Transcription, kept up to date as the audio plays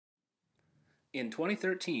In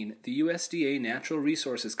 2013, the USDA Natural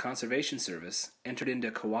Resources Conservation Service entered into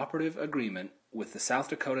a cooperative agreement with the South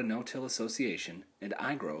Dakota No-Till Association and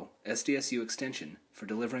iGrow SDSU Extension for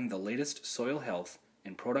delivering the latest soil health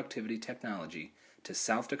and productivity technology to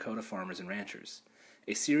South Dakota farmers and ranchers.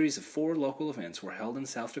 A series of 4 local events were held in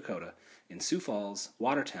South Dakota in Sioux Falls,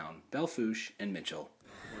 Watertown, Belle Fourche, and Mitchell.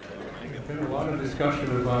 There's been a lot of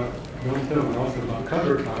discussion about no-till and also about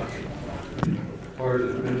cover crops as far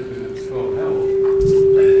as the benefit of soil health.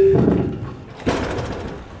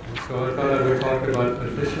 And so I thought I would talk about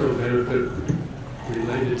additional benefit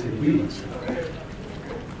related to weeds.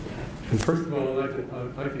 And first of all,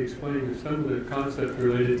 I'd like to explain some of the concepts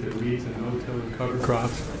related to weeds and no-till and cover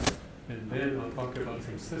crops. And then I'll talk about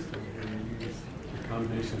some systems where we use the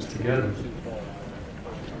combinations together.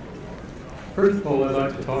 First of all, I'd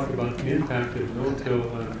like to talk about the impact of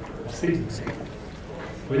no-till on seeds.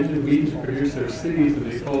 When the weeds produce their seeds and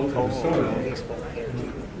they fall to the soil,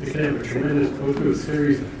 they can have a tremendous, go through a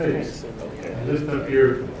series of phases. And this up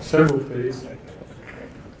here, several phases. Of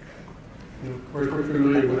course, we're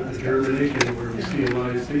familiar with the germination where we see a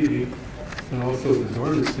live seeding and also the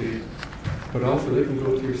dormancy, but also they can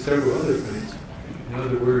go through several other phases. In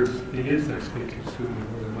other words, the insects can consume them,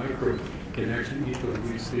 where the microbes can actually eat those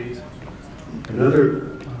weed seeds.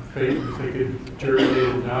 Another phase is they can germinate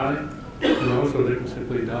and die, and also they can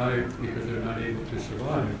simply die because they're not able to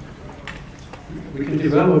survive. We can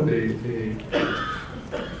develop when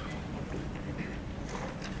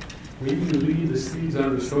you leave the seeds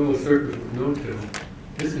on the soil surface with no-till,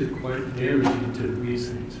 this is quite damaging to the weed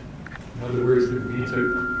seeds. In other words, the weeds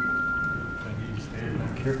are, I need to stand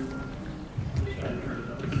back here.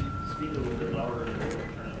 Speak a little bit louder.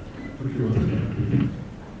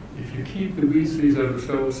 If you keep the weed seeds on the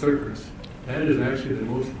soil surface, that is actually the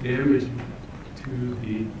most damaging to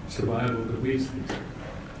the survival of the weed seeds.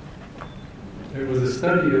 There was a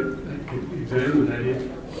study that could examine that.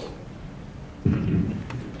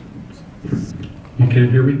 You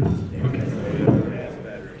can't hear me? Okay.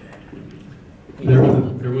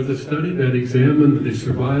 There was a study that examined the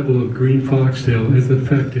survival of green foxtail as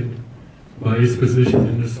affected by its position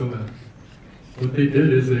in the soil. What they did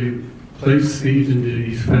is they placed seeds into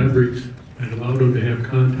these fabrics and allowed them to have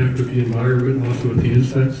contact with the environment, also with the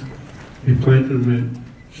insects. They planted them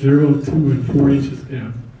at 0, 2, and 4 inches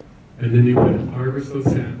depth, and then they would harvest those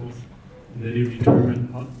samples, and then you determine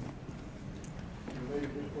how.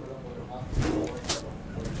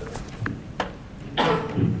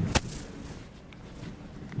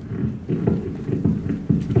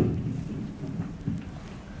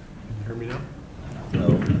 Hear me now? No.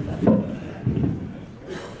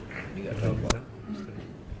 You got to talk about it.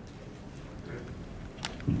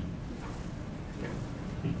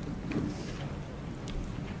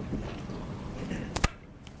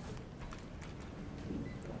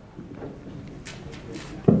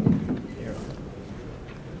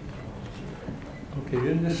 Okay,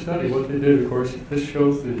 in this study, what they did, of course, this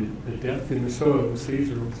shows the depth in the soil. The seeds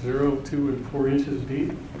are 0, 2, and 4 inches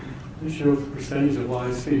deep. This shows the percentage of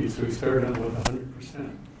live seeds. So we started out with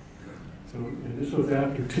 100%. So, and this was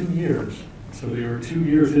after 2 years. So they were 2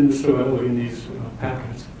 years in the soil in these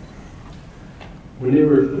packets. When they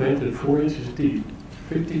were planted 4 inches deep,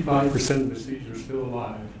 55% of the seeds were still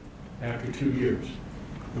alive after 2 years.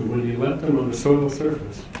 But when you left them on the soil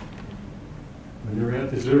surface, when they were at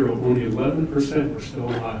the 0, only 11% were still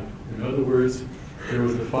alive. In other words, there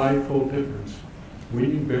was a 5-fold difference. When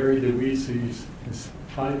you bury the weed seeds, it's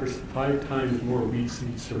 5 times more weed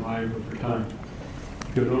seeds survive over time.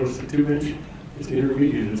 You'll notice the 2-inch, it's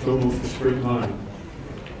intermediate, it's almost a straight line.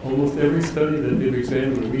 Almost every study that they've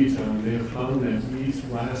examined weeds on, they have found that weeds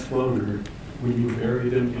last longer when you bury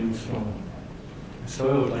them in the soil. The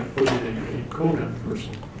soil is like putting a coat on a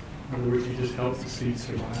person. In other words, you just help the seeds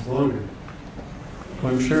survive longer.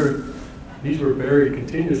 Well, I'm sure these were buried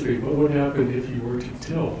continuously. What would happen if you were to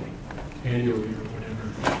till annually or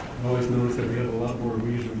whatever? I've always noticed that we have a lot more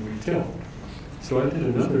weeds when we till. So I did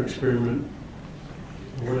another experiment.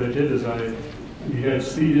 What I did is we had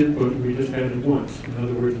seed input, we just had it once. In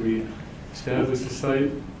other words, we established a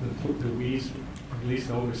site, the weeds released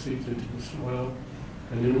all their seeds into the soil,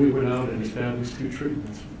 and then we went out and established 2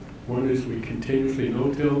 treatments. One is we continuously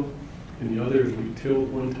no-till, and the other is we tilled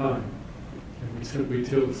one time. And we simply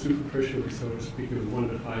tilled superficially, so to speak, it was 1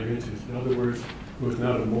 to 5 inches. In other words, it was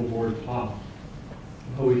not a moldboard plow.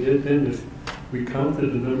 What we did then is we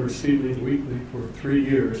counted the number of seedlings weekly for 3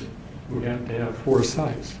 years. We have to have 4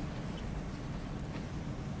 sites.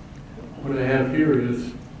 What I have here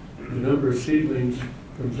is the number of seedlings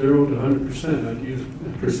from 0 to 100%. I'd use a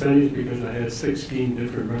percentage because I had 16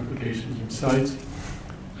 different replications in sites.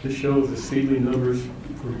 This shows the seedling numbers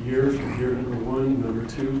for years, from year number 1, number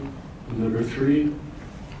 2, and number 3.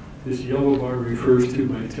 This yellow bar refers to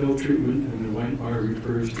my till treatment, and the white bar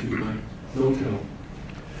refers to my no-till.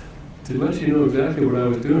 To let you know exactly what I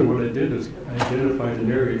was doing, what I did is I identified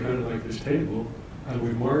an area kind of like this table. I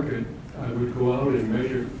would mark it. I would go out and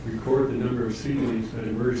measure, record the number of seedlings that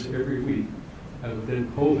emerged every week. I would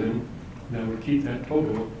then pull them, and I would keep that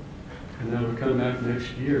total, and I would come back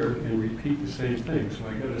next year and repeat the same thing. So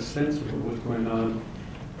I got a sense of what was going on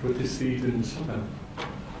with the seeds in the soil.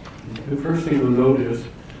 The first thing you'll note is,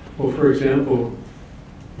 well, for example,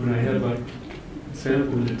 when I had like a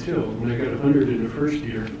sample in the till, when I got 100 in the first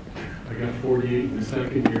year, I got 48 in the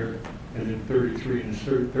second year, and then 33 in the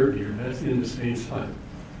third year. That's in the same site.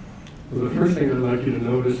 So the first thing I'd like you to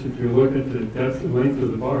notice, if you look at the depth and length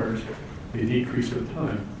of the bars, they decrease with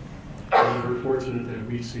time. And we're fortunate that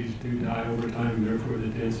weed seeds do die over time, and therefore the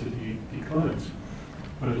density declines.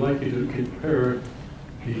 But I'd like you to compare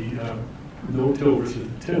the no-till versus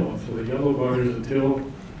the till. So the yellow bar is a till,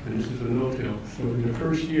 and this is a no-till. So in the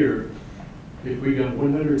first year, if we got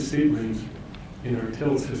 100 seedlings in our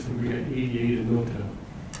till system, we got 88 in no-till.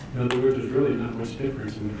 In other words, there's really not much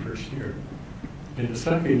difference in the first year. In the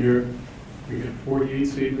second year, we got 48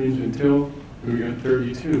 seedlings in till, and we got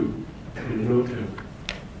 32 in no-till.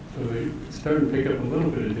 So they started to pick up a little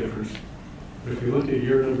bit of difference. But if you look at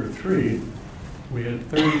year number 3, we had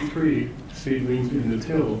 33 seedlings in the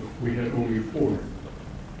till, we had only 4.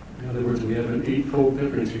 In other words, we have an 8-fold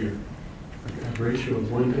difference here. A ratio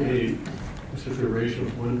of 1 to 8. This is a ratio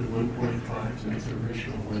of 1 to 1.5, so it's a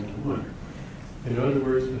ratio of 1 to 1. In other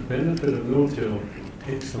words, the benefit of no-till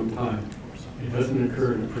takes some time. It doesn't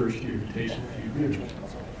occur in the first year. It takes a few years.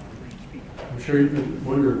 I'm sure you can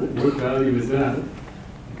wonder, what value is that?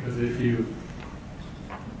 Because if you're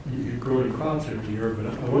growing crops every year, but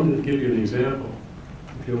I wanted to give you an example.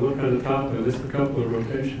 If you look on the top, I list a couple of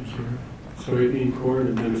rotations here. Soybean, corn,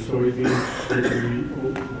 and then soybean, chicory,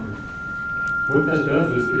 oat corn. What that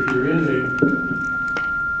does is, if you're in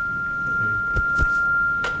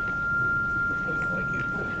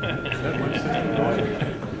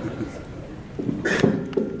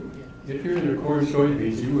if you're in the corn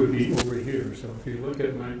soybeans, you would be over here. So if you look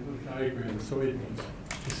at my diagram of soybeans,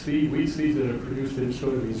 weed seeds that are produced in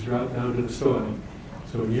soybeans drop down to the soil.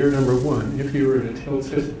 So in year number 1, if you were in a tilled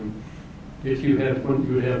system, if you had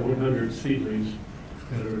you would have 100 seedlings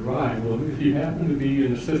that would arrive. Well, if you happen to be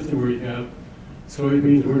in a system where you have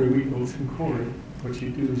soybeans, winter wheat, oats, and corn, what you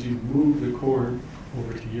do is you move the corn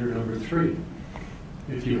over to year number 3.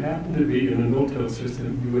 If you happen to be in a no-till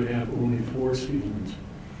system, you would have only 4 seedlings.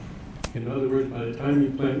 In other words, by the time you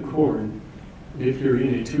plant corn, if you're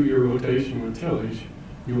in a 2-year rotation with tillage,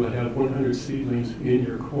 you will have 100 seedlings in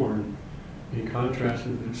your corn. In contrast to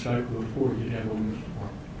the cycle of 4, you'd have only 4.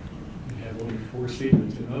 You'd have only 4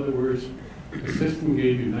 seedlings. In other words, the system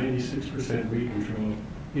gave you 96% weed control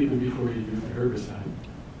even before you used the herbicide.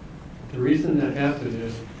 The reason that happened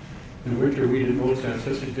is, in winter wheat and oats have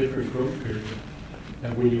such a different growth period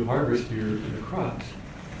that when you harvest your crops,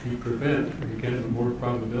 you get a more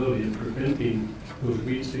probability of preventing those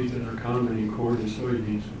weed seeds that are common in corn and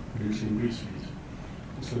soybeans from producing weed seeds.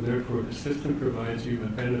 And so therefore, the system provides you a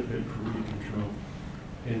benefit for weed control.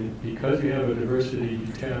 And because you have a diversity, you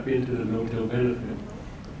tap into the no-till benefit.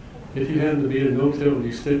 If you happen to be in a no-till and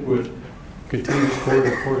you stick with continuous corn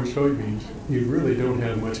or corn soybeans, you really don't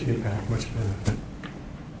have much impact, much benefit.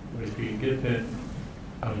 But if you can get that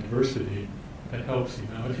diversity, that helps you.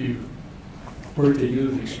 Now, if you were to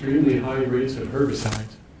use extremely high rates of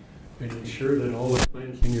herbicides and ensure that all the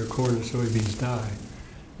plants in your corn and soybeans die,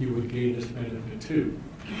 you would gain this benefit too.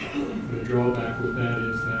 The drawback with that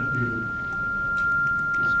is that you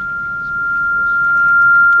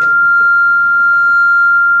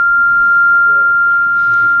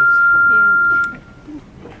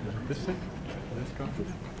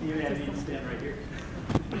You need to stand right here.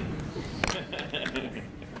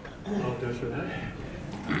 apologize for that.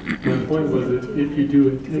 My point was that if you do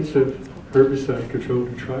intensive herbicide control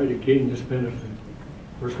to try to gain this benefit,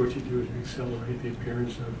 of course what you do is you accelerate the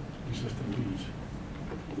appearance of resistant weeds.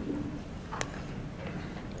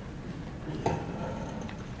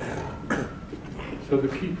 So the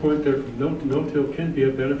key point there, no-till can be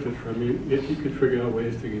a benefit from you if you could figure out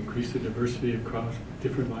ways to increase the diversity across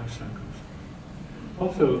different life cycles.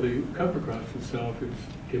 Also, the cover crops itself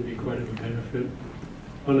can be quite a benefit.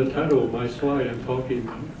 On the title of my slide, I'm talking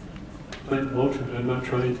about plant mulch, but I'm not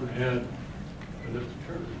trying to add another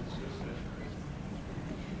term.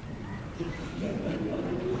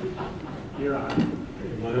 You're on.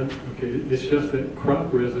 Okay, it's just that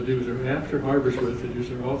crop residues or after harvest residues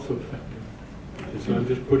are also effective. And so I'm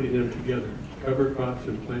just putting them together. Cover crops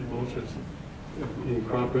and plant mulches in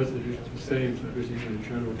crop residues are the same, so there's even a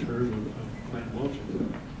general term of plant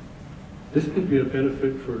mulches. This could be a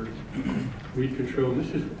benefit for weed control.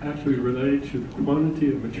 This is actually related to the quantity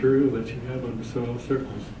of material that you have on the soil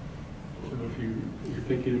surface. So if you're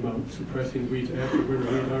thinking about suppressing weeds after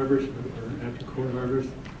winter wheat harvest or after corn harvest,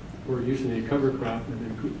 or using a cover crop and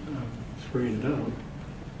then spraying it out,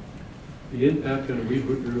 the impact on a weed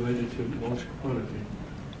would be related to mulch quantity.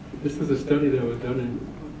 This is a study that was done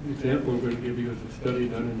the example I'm going to give you is a study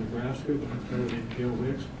done in Nebraska by a fellow named Gail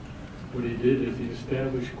Wicks. What he did is he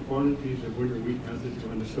established quantities of winter wheat residue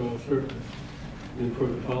on the soil surface. And for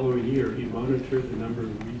the following year, he monitored the number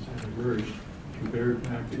of weeds that emerged compared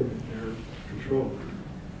back to their control.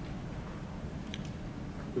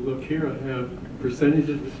 If you look here, I have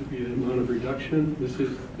percentages. This would be the amount of reduction. This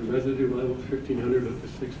is the residue level, 1,500 up to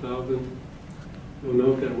 6,000. You'll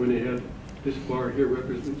note that when they had this bar here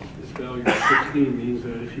represents this value of 16 means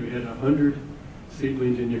that if you had 100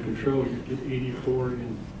 seedlings in your control, you'd get 84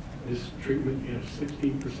 in this treatment. You have 16%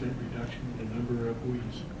 reduction in the number of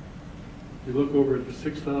weeds. If you look over at the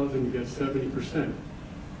 6,000, you get 70%.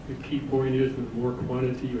 The key point is the more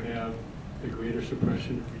quantity you have, the greater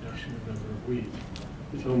suppression and reduction in the number of weeds.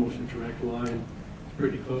 It's almost a direct line,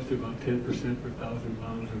 pretty close to about 10% per 1,000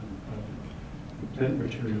 pounds of plant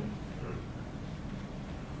material.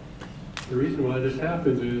 The reason why this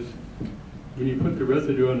happens is when you put the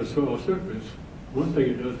residue on the soil surface, one thing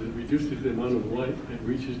it does is it reduces the amount of light that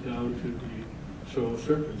reaches down to the soil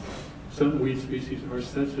surface. Some weed species are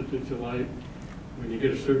sensitive to light. When you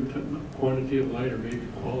get a certain quantity of light or maybe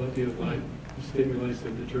quality of light, it stimulates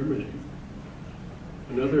them to germinate.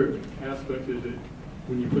 Another aspect is that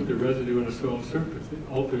when you put the residue on a soil surface, it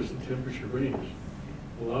alters the temperature range.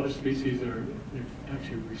 A lot of species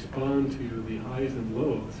actually respond to the highs and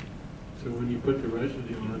lows. So when you put the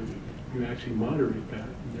residue on, you actually moderate that,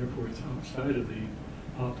 and therefore it's outside of the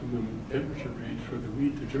optimum temperature range for the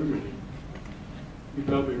weed to germinate. You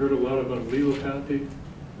probably heard a lot about allelopathy.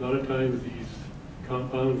 A lot of times these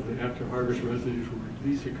compounds, the after harvest residues, will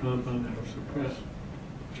release a compound that will suppress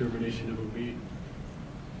germination of a weed.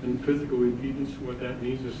 And physical impedance, what that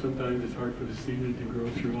means is sometimes it's hard for the seedling to grow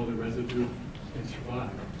through all the residue and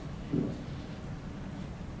survive.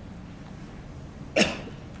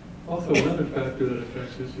 Also, another factor that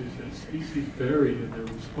affects this is that species vary in their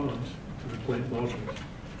response to the plant mulches.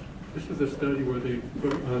 This is a study where they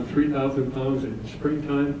put on 3,000 pounds in the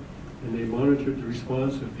springtime, and they monitored the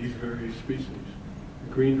response of these various species.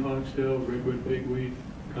 The green foxtail, redwood pigweed,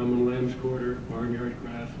 common lamb's quarter, barnyard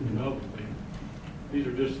grass, and velvet leaf. These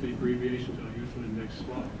are just the abbreviations I'll use in the next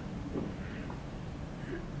slide.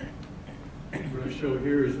 What I show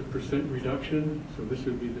here is the percent reduction. So this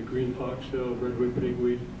would be the green foxtail, redwood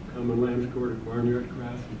pigweed, common lamb's quarter, barnyard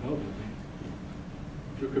grass, and velvet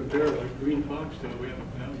leaf. To compare, like green foxtail, we have a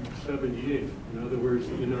value of 78. In other words,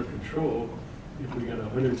 in our control, if we got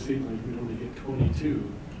 100 seedlings, we'd only get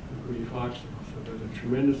 22 of green foxtail. So there's a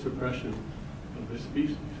tremendous suppression of this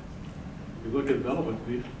species. If you look at velvet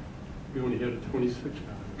leaf, we only had a 26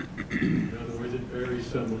 value. In other words, it varies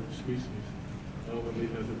some with the species. Velvet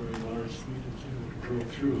leaf has a very large seed and it's able to grow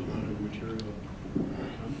through a lot of material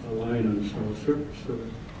lying on the soil surface. So the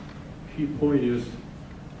key point is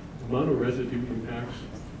the amount of residue impacts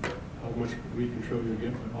how much weed control you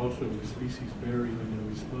get, but also the species vary in their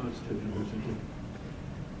response to the residue.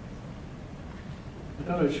 I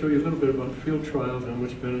thought I'd show you a little bit about field trials and how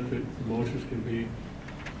much benefit the mulches can be.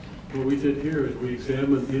 What we did here is we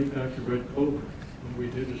examined the impact of red clover. What we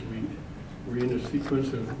did is we're in a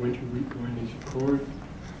sequence of winter wheat going into corn.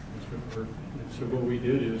 And so what we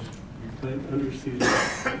did is we plant underseeded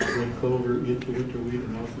red clover into winter wheat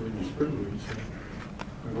and also into spring wheat. So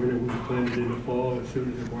our winter wheat planted in the fall. As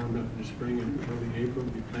soon as it warmed up in the spring and early April,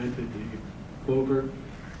 we planted the clover.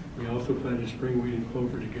 We also planted spring wheat and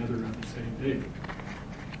clover together on the same day.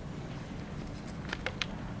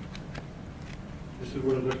 This is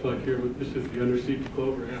what it looked like here. This is the underseeded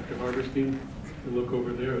clover after harvesting. And look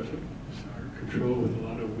over there, it's our control with a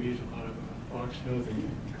lot of weeds, a lot of foxtails and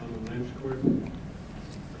common lamb's quarter.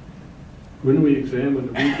 When we examined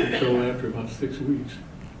the weed control after about 6 weeks,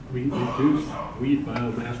 we reduced weed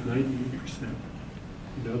biomass 98%.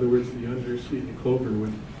 In other words, the underseeded clover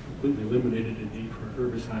would completely eliminated the need for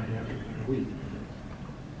herbicide after winter wheat.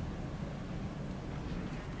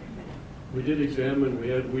 We did examine, we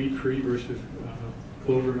had weed-free versus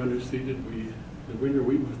clover underseeded. The winter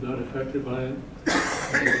wheat was not affected by it.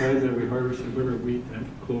 At the time that we harvested winter wheat, that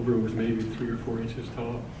clover was maybe 3 or 4 inches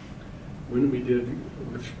tall. When we did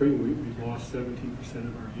with spring wheat, we lost 17%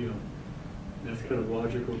 of our yield. That's kind of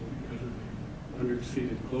logical because of the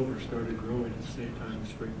under-seeded clover started growing at the same time as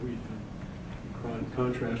spring wheat, in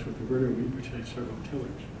contrast with the winter wheat, which had several tillers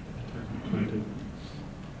at the time we planted.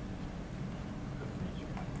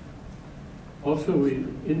 Also,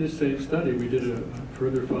 in this same study, we did a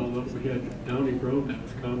further follow-up. We had downy brome that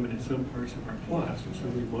was common in some parts of our plots, and so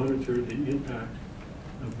we monitored the impact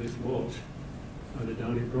of this mulch on the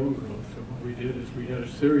downy brome growth. So what we did is we had a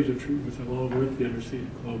series of treatments along with the underseeded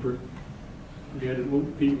clover. We had an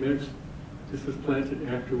oat peat mix. This was planted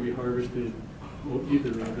after we harvested either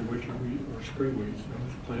of the winter wheat or spring wheat. So it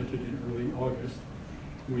was planted in early August.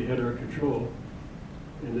 We had our control.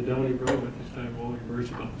 And the downy brome at this time all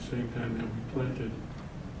emerged about the same time that we planted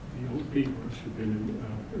the oat peat, which had been in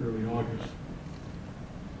early August.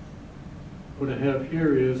 What I have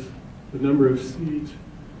here is the number of seeds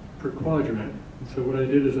per quadrant. And so what I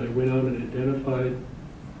did is I went out and identified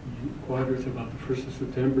the quadrants about the 1st of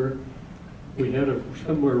September. We had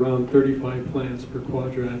somewhere around 35 plants per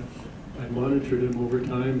quadrant. I monitored them over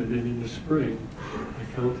time, and then in the spring, I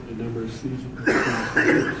counted the number of seeds in the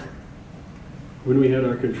plants. When we had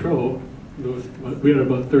our control, we had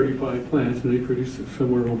about 35 plants, and they produced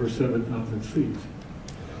somewhere over 7,000 seeds.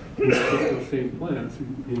 With those same plants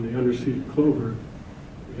in the underseeded clover,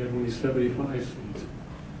 we had only 75 seeds.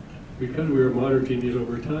 Because we were monitoring these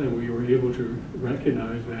over time, we were able to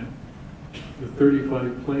recognize that the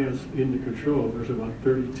 35 plants in the control, there's about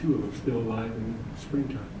 32 of them still alive in the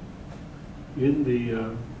springtime. In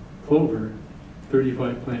the clover,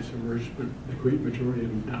 35 plants emerged, but the great majority of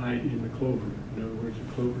them died in the clover. In other words, the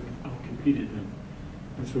clover outcompeted them.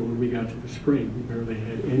 And so when we got to the spring, we barely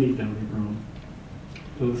had any downy brome.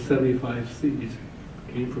 Those 75 seeds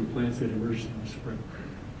came from plants that emerged in the spring.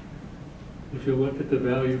 If you look at the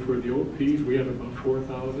value for the oat peas, we had about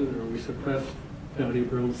 4,000, or we suppressed downy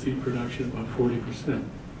brome seed production about 40%.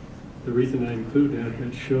 The reason I include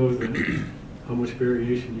that shows that how much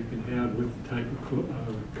variation you can have with the type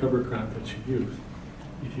of cover crop that you use.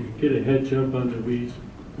 If you get a head jump on the weeds,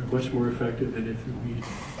 they're much more effective than if the weeds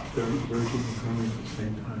start emerging and growing at the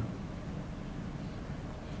same time.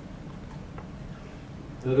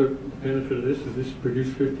 Another benefit of this is this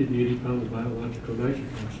produced 50 to 80 pounds of biological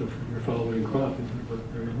nitrogen, so for your following crop, it would work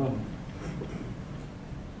very well.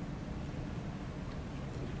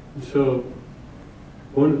 And so,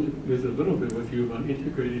 I wanted to visit a little bit with you about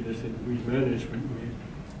integrating this into weed management.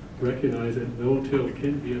 We recognize that no-till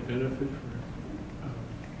can be a benefit for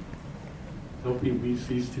helping weed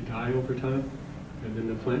seeds to die over time, and then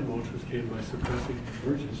the plant mulch was gained by suppressing the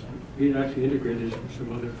emergence. We actually integrated it with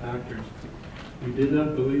some other factors. We did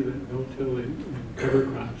not believe that no-till in cover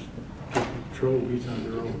crops can control weeds on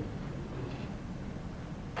their own.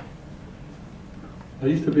 I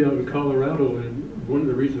used to be out in Colorado, and one of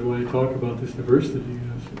the reasons why I talk about this diversity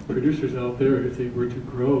is producers out there, if they were to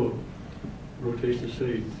grow rotation,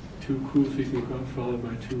 say 2 cool season crops followed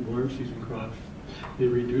by 2 warm season crops, they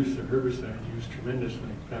reduce the herbicide use tremendously.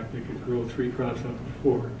 In fact, they could grow 3 crops up to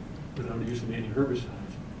 4 without using any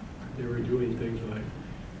herbicides. They were doing things like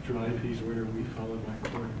dry peas, winter wheat followed by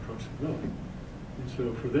corn and crushed milk. And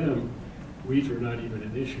so for them, weeds were not even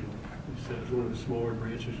an issue. Instead, it was one of the smaller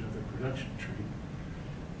branches of the production tree.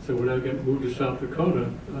 So when I got moved to South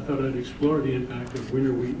Dakota, I thought I'd explore the impact of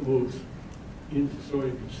winter wheat oats into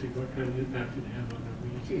soybeans, see what kind of impact it had on the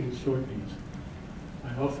weeds in soybeans.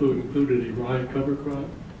 I also included a rye cover crop.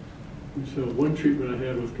 And so one treatment I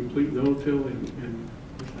had was complete no-till, and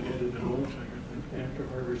I added the mulch. I got the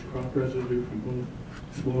after-harvest crop residue from both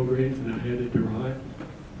small grains, and I added the rye.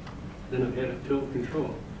 Then I had a till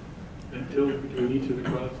control. That till between each of the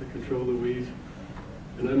crops to control the weeds.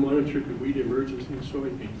 And I monitored the weed emergence in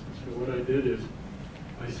soybeans. So what I did is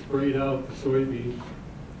I sprayed out the soybeans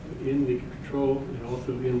in the control and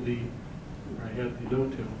also in the, where I had the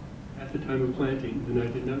no-till at the time of planting, and I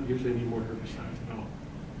did not use any more herbicides at all.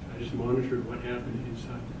 I just monitored what happened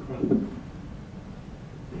inside the crop.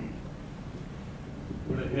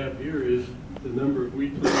 What I have here is the number of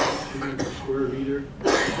weed plants per square meter.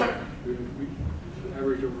 We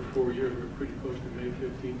average over 4 years. We're pretty close to May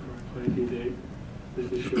 15th for our planting date. This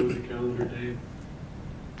just shows the calendar day.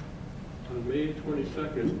 On May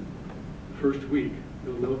 22nd, the first week,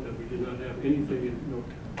 you'll note that we did not have anything in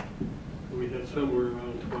no-till. We had somewhere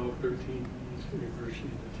around 12, 13 bees emerged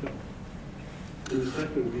in the till. In the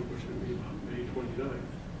second week, which would be about May 29th,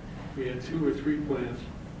 we had 2 or 3 plants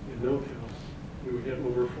in no-till, and we had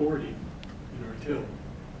over 40 in our till.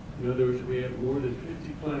 In other words, we had more than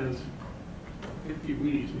 50 plants, 50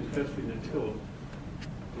 weeds infesting the till,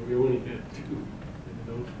 but we only had 2 in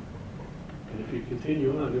the no-till. And if you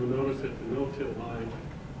continue on, you'll notice that the no-till line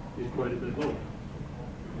is quite a bit lower.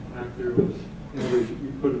 In fact, there was,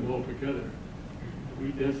 you put them all together,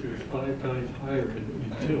 wheat density was 5 times higher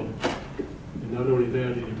in till. And not only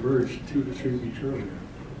that, it emerged 2 to 3 weeks earlier.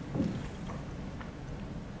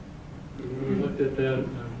 When we looked at that,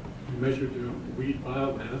 we measured the wheat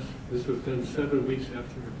biomass. This was done 7 weeks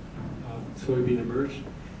after soybean emerged.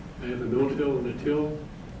 I have the no-till and the till.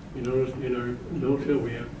 You notice in our no-till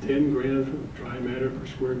we have 10 grams of dry matter per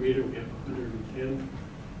square meter. We have 110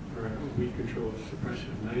 for our weed control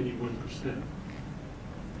suppression of 91%.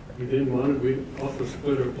 We also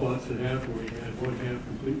split our plots in half, where we had one half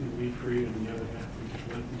completely weed-free and the other half we just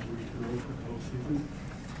let these weeds grow for the whole season.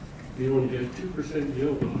 We only had 2%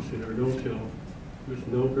 yield loss in our no-till with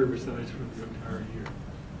no herbicides for the entire year.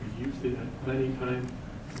 We used it at planting time,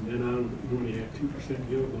 and then on we only had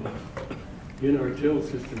 2% yield loss. In our till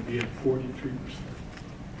system, we had 43%.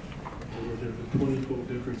 So there's a 20-fold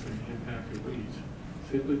difference in the impact of weeds,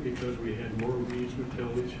 simply because we had more weeds with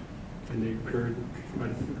tillage and they occurred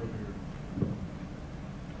quite a bit earlier.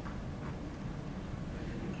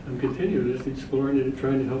 I'm continuing this, exploring and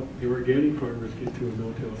trying to help the organic farmers get to a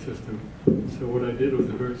no-till system. So what I did was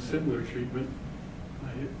a very similar treatment.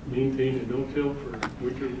 I maintained a no-till for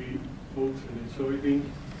winter wheat, oats, and then soybeans.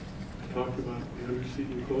 I talked about the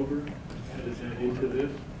underseeding clover, added that into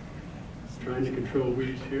this. Trying to control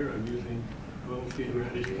weeds here, I'm using 12 seed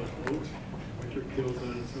radish plus oats. Winter kills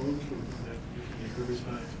on its own, so we're not using the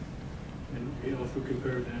herbicides. And we also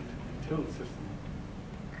compared that to the till system.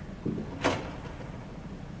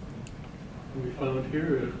 And we found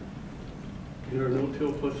here, in our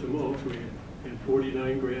no-till plus the mulch, we had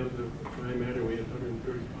 49 grams of dry matter, we had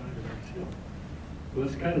 135 in our till. Well,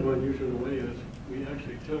 that's kind of unusual in a way, as we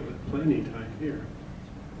actually till at planting time here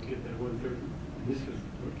to get that 130. And this is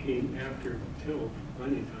what came after till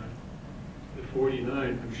planting time. The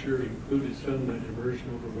 49, I'm sure, included some that emerged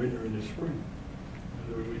over winter and the spring.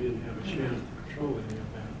 In other words, we didn't have a chance to control any of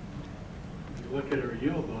that. If you look at our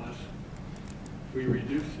yield loss, we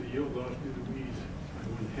reduced the yield loss due to weeds by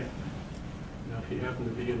 1/2. Now, if you happen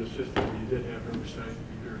to be in a system where you did have herbicides,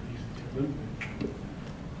 it'd be very easy to eliminate.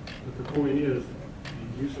 But the point is,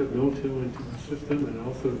 the use of no-till into the system and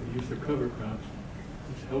also the use of cover crops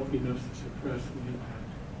is helping us to suppress the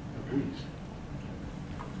impact of weeds.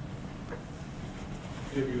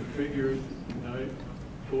 Give you a figure,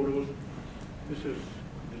 photos. This is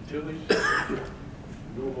the tillage,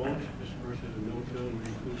 no mulch. This versus a no-till, and we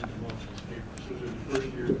included the mulch as here. This is in the first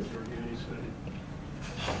year of this organic study.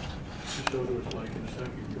 This shows what it's like in the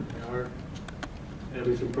second year. We are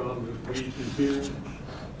having some problems with weeds in here.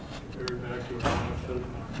 Compared back to our last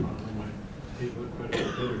sunflower problem, they look quite a bit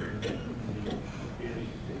better than the organic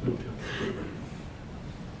no-till.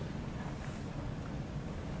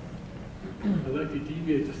 I'd like to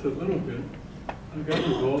deviate just a little bit. I got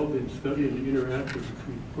involved in studying the interaction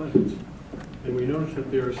between plants, and we noticed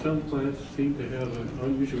that there are some plants that seem to have an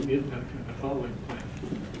unusual impact on the following plant.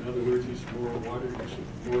 In other words, it's more water use,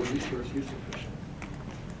 more resource use efficient.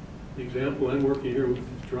 The example I'm working here with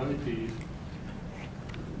is dry peas.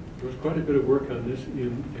 There was quite a bit of work on this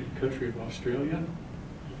in the country of Australia.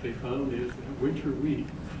 What they found is that winter wheat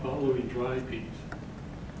following dry peas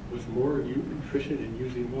was more efficient in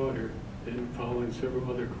using water than following several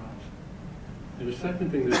other crops. And the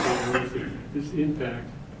second thing that they know is that this impact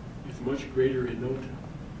is much greater in no-till.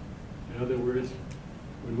 In other words,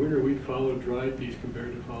 when winter wheat followed dry peas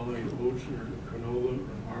compared to following oats or canola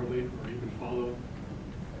or barley or even fallow,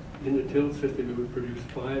 in the till system it would produce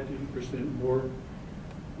 5 to 8% more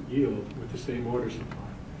yield with the same water supply.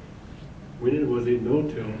 When it was a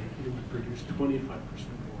no-till, it would produce 25%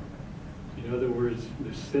 more. In other words, the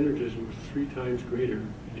synergism was 3 times greater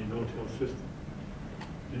in a no-till system.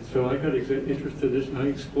 And so I got interested in this, and I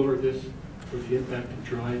explored this for the impact of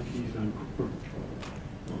dry peas on corn.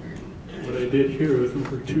 What I did here was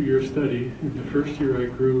over a 2-year study. In the first year I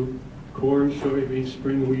grew corn, soybeans,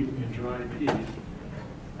 spring wheat, and dry peas.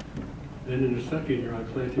 Then in the second year I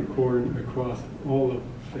planted corn across all of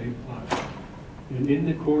the same plots. And in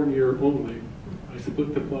the corn year only, I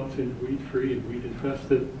split the plots into weed-free and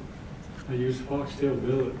weed-infested. I used foxtail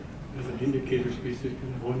millet as an indicator species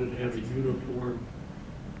because I wanted to have a uniform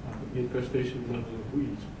infestation level of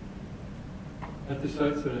weeds. At the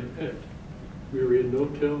sites that I picked, we were in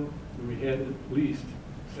no-till, and we had at least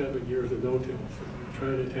 7 years of no-till. So we were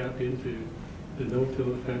trying to tap into the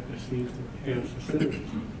no-till effect that seems to enhance the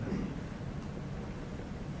synergy.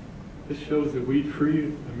 This shows the weed-free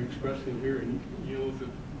I'm expressing here in yields of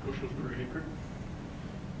bushels per acre.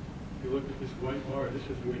 If you look at this white bar, this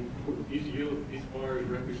is when these bars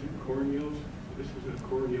represent corn yields. So this is a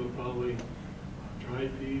corn yield following dry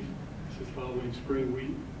peas. This is following spring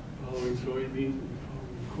wheat, following soybeans, and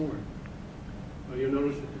following corn. You'll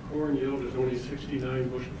notice that the corn yield is only 69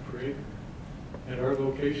 bushels per acre. At our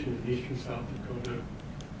location in eastern South Dakota,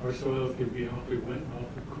 our soils can be awfully wet and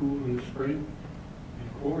awfully cool in the spring,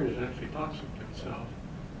 and corn is actually toxic to the south.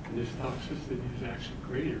 And this toxicity is actually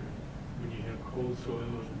greater when you have cold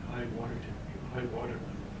soils and high water level.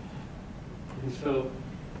 And so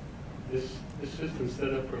this system's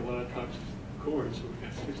set up for a lot of toxicity in corn, so we've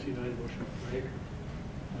got 69 bushels per acre.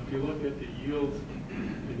 Now, if you look at the yields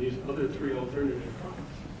in these other three alternative crops,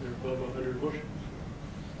 they're above 100 bushels.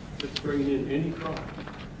 Just bringing in any crop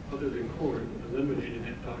other than corn eliminated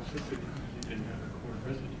that toxicity because you didn't have a corn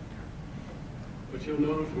residue there. But you'll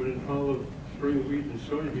notice when in follow spring wheat and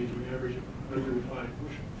soybeans, we average about 105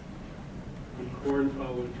 bushels. When corn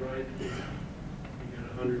followed dried wheat, we got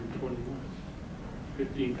 121,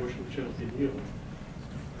 15 bushel jump in yield.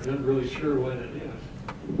 We're not really sure why that is.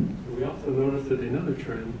 But we also noticed that another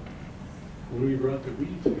trend, when we brought the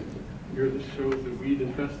weeds in, here this shows the weed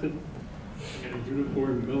infested, and a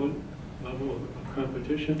uniform millet level of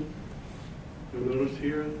competition. You'll notice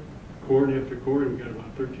here, corn after corn, we got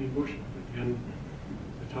about 13 bushels. Again,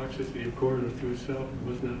 the toxicity of corn was to itself, it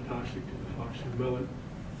was not toxic to the fox and millet,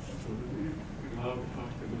 so we allowed the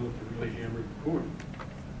fox and millet to really hammer the corn.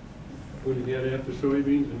 When you had after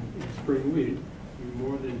soybeans and spring wheat, we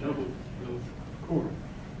more than doubled those corn.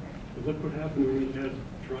 But look what happened when we had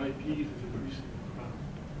dry peas as a preceding crop.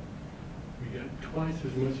 We got twice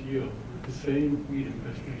as much yield with the same weed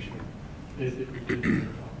infestation as if we did with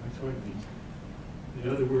the soybeans. In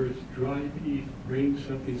other words, dry peas bring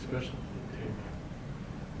something special to the table.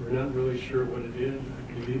 We're not really sure what it is.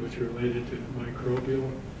 I believe it's related to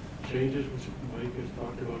microbial changes, which Mike has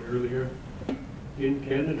talked about earlier. In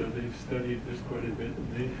Canada, they've studied this quite a bit,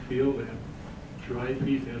 and they feel that dry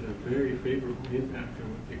peas has a very favorable impact on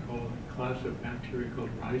what they call a class of bacteria called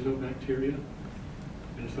rhizobacteria.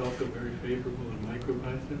 And it's also very favorable in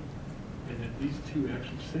microbiota, and that these two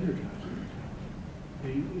actually synergize.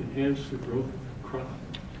 They enhance the growth of the crop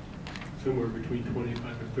somewhere between 25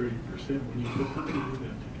 and 30% when you put the two of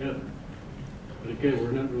them together. But again,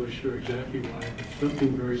 we're not really sure exactly why, but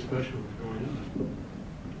something very special is going on.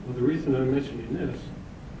 Well, the reason I'm mentioning this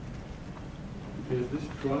is this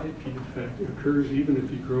dry pea effect occurs even if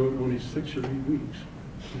you grow it only 6 or 8 weeks.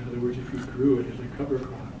 In other words, if you grew it as a cover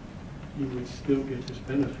crop, you would still get this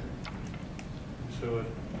benefit. And so if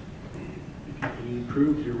you can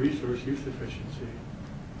improve your resource use efficiency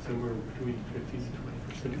somewhere between 15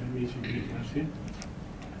 to 20%, that means you need less inputs.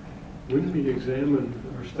 When we examined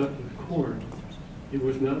our stuff with corn, it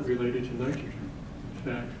was not related to nitrogen. In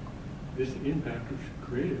fact, this impact was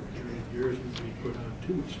greater during years when we put on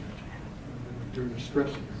too much nitrogen, during the stress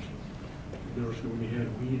years. You notice that when we had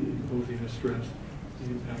weed imposing a stress,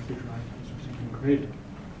 the impact of dry peas was even greater.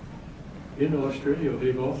 In Australia,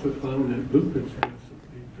 they've also found that lupins has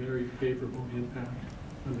a very favorable impact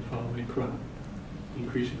on the following crop,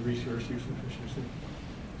 increasing resource use efficiency.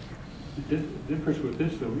 The difference with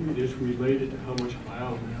this, though, it is related to how much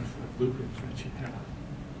biomass of lupins that you have.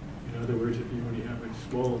 In other words, if you only have a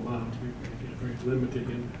small amount, you're going to get a very limited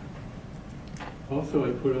impact. Also,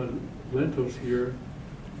 I put on lentils here.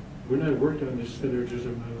 When I worked on this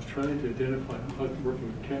synergism, I was trying to identify, I was working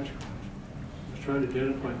with cash crops. I was trying to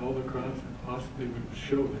identify all the crops that possibly would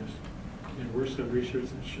show this. And there were some research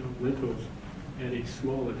that showed lentils had a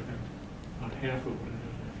small effect, about half of what it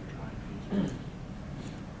does after dry peas.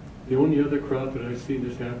 The only other crop that I've seen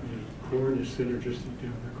this happen is corn is synergistic to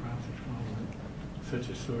other crops that follow it, such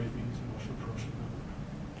as soybeans and also prosopaganda.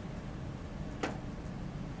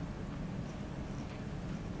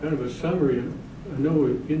 Kind of a summary, I know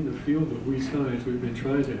in the field of wheat science, we've been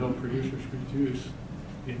trying to help producers reduce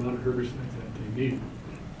the amount of herbicides that they need.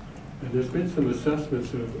 And there's been some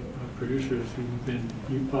assessments of producers who've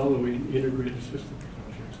been following integrated system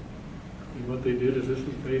projects. And what they did is this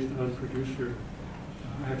was based on producer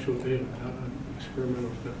actual data, not on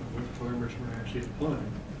experimental stuff on what farmers were actually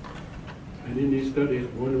applying. And in these studies,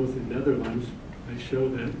 one was in Netherlands, they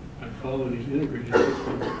showed that by following these integrated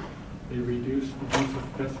systems, they reduced the use of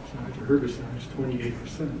pesticides or herbicides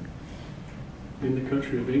 28%. In the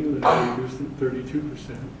country of England, they reduced it 32%.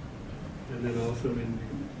 And then also in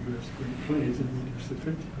the U.S. Great Plains, it reduced it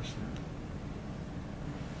 50%.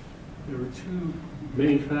 There were two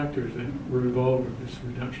main factors that were involved with this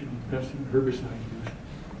reduction in pest and herbicide use.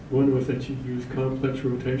 One was that you use complex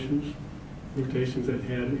rotations that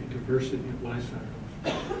had a diversity of life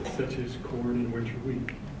cycles, such as corn and winter wheat.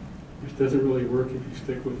 This doesn't really work if you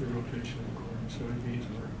stick with the rotation of corn and soybeans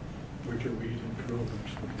or winter wheat and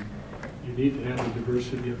clovers. You need to have a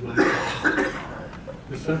diversity of life cycles.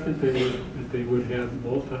 The second thing was that they would have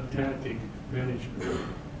multi-tactic management.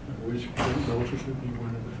 which plant mulches would be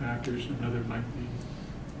one of the factors. Another might be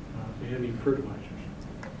banning fertilizers.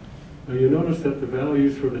 Now you notice that the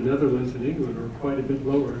values for the Netherlands and England are quite a bit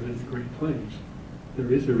lower than the Great Plains.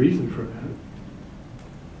 There is a reason for that.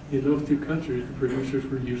 In those two countries, the producers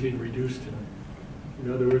were using reduced till.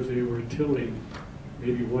 In other words, they were tilling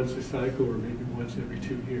maybe once a cycle or maybe once every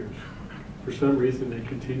 2 years. For some reason, they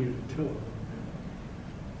continued to till a little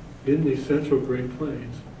bit. In the central Great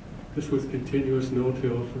Plains, this was continuous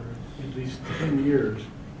no-till for at least 10 years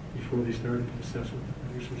before they started to assess what the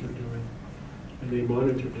producers are doing. And they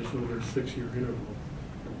monitored this over a 6-year interval.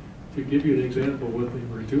 To give you an example of what they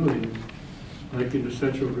were doing, like in the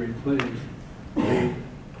central Great Plains, they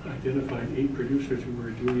identified 8 producers who were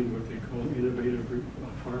doing what they call innovative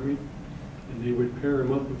farming, and they would pair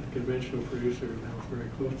them up with a conventional producer that was very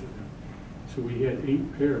close to them. So we had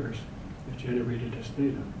 8 pairs that generated this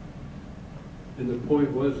data. And the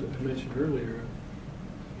point was, I mentioned earlier,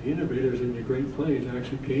 the innovators in the Great Plains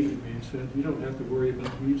actually came to me and said, you don't have to worry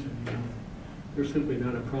about weeds anymore. They're simply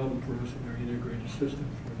not a problem for us in our integrated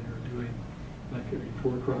systems where they were doing like a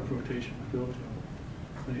 4-crop rotation with no-till.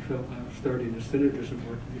 They felt starting the synergism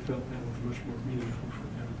work, they felt that was much more meaningful for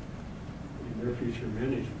them in their future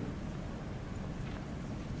management.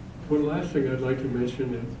 One last thing I'd like to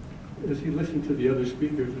mention is, as you listen to the other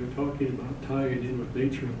speakers, they're talking about tying in with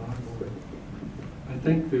nature a lot more. I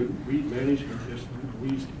think the weed management discipline, the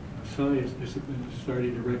weed science discipline is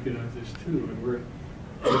starting to recognize this too, and we're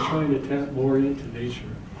trying to tap more into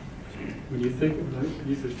nature. When you think of, I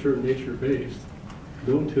use this term nature-based,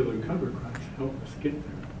 no-till and cover crops help us get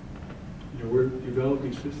there. You know, we're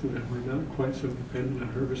developing systems that we're not quite so dependent on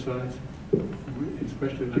herbicides,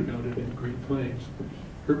 especially like out in the Great Plains.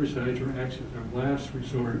 Herbicides are actually their last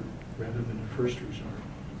resort rather than the first resort.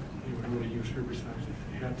 They would only use herbicides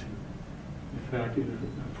if they had to. In fact, in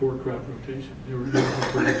a 4-crop rotation, they were able to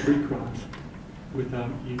plant 3 crops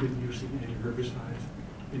without even using any herbicides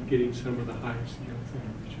and getting some of the highest yields in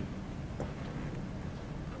the region.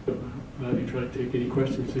 So I'll let you try to take any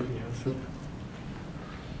questions if you have some.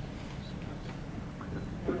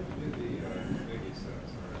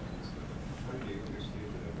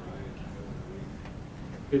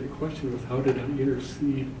 Okay, the question was, how did I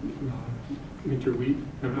interseed interwheat,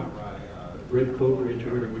 red clover into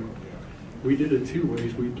interwheat? We did it 2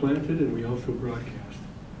 ways. We planted and we also broadcast.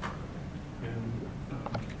 And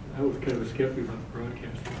I was kind of a skeptic about the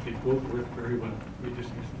broadcast, but they both work very well. We just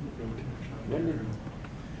used no-till.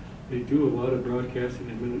 They do a lot of broadcasting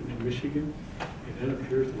in Michigan, and that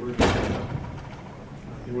appears to work very well.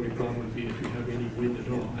 The only problem would be if you have any wind at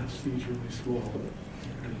all. That seed's really small.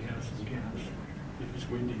 You're going to have some gaps if it's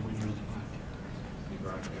windy when you're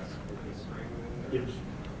applied. Yes.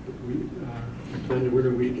 We planted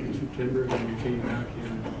winter wheat in September, and we came back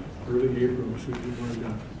in early April, so we warmed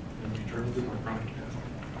up, and we drilled it on broadcast.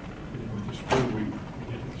 And then with the spring wheat, we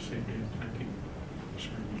did it the same day as planting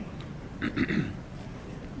spring wheat.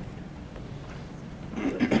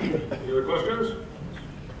 Any other questions?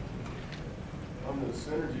 On the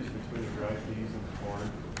synergies between the dry peas and the corn,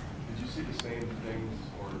 did you see the same things,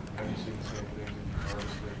 or have you seen the same things if you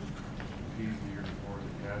harvested peas the year before as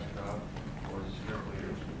a cash crop, or is it strictly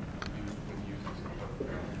when used as a cover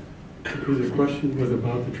crop? The question was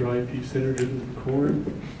about the dry pea synergism with corn.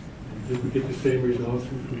 Did we get the same results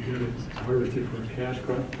if we did it harvested for a cash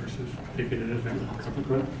crop versus taking it as a cover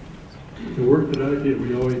crop? The work that I did,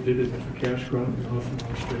 we always did it as a cash crop and also in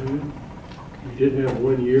Australia. We did have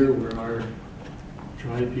 1 year where our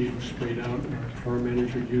dry peas were sprayed out and our farm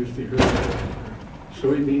manager used the herbicide for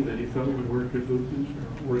soybean that he thought would work with lupins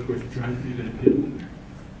or work with dry pea that it didn't.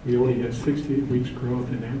 We only had 68 weeks growth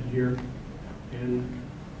in that year, and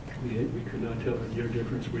we could not tell the year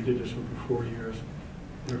difference. We did this over 4 years.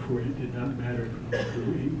 Therefore, it did not matter if it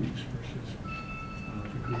grew 8 weeks versus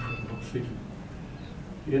if it grew for the whole season.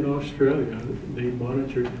 In Australia, they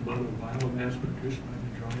monitored the amount of biomass produced by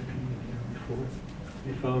the dry pea the year before.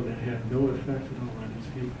 They found that it had no effect at all on its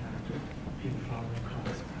impact in the following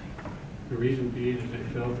crops. The reason being is they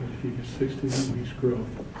felt that if you get 68 weeks growth,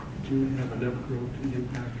 you do have enough growth to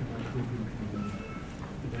impact the microbiome.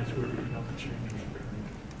 And that's where we felt the changes occurring.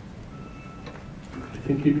 I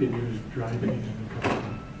think you can use dry peas in a couple of.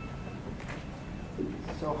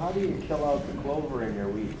 So how do you kill out the clover in your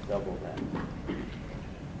wheat double that?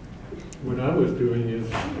 What I was doing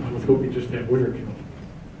is, I was hoping just to have winter kill.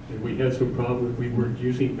 And we had some problems. We weren't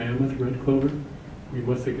using mammoth red clover. We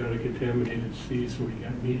must have got a contaminated seed, so we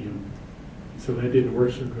got medium. So that didn't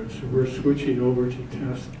work so good. So we're switching over to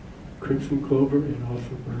test crimson clover and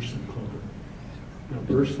also bursum clover. Now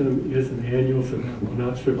bursum is an annual, so that will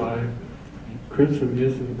not survive Crimson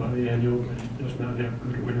is a biennial, but it does not have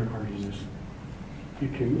good winter hardiness. You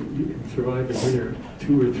can survive the winter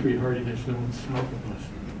 2 or 3 hardiness zones south of us,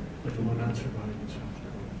 but it will not survive in South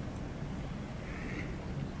Dakota.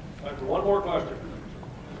 Time for one more question.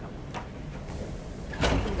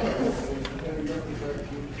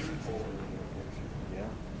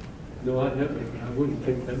 No, I haven't, but I wouldn't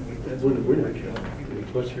think that wouldn't winter kill.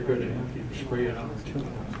 Plus, you're going to have to spray it out or till it.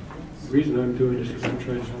 The reason I'm doing this is I'm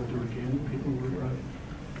trying to help organic people work right.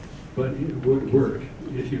 But it would work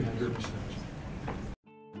if you had herbicides.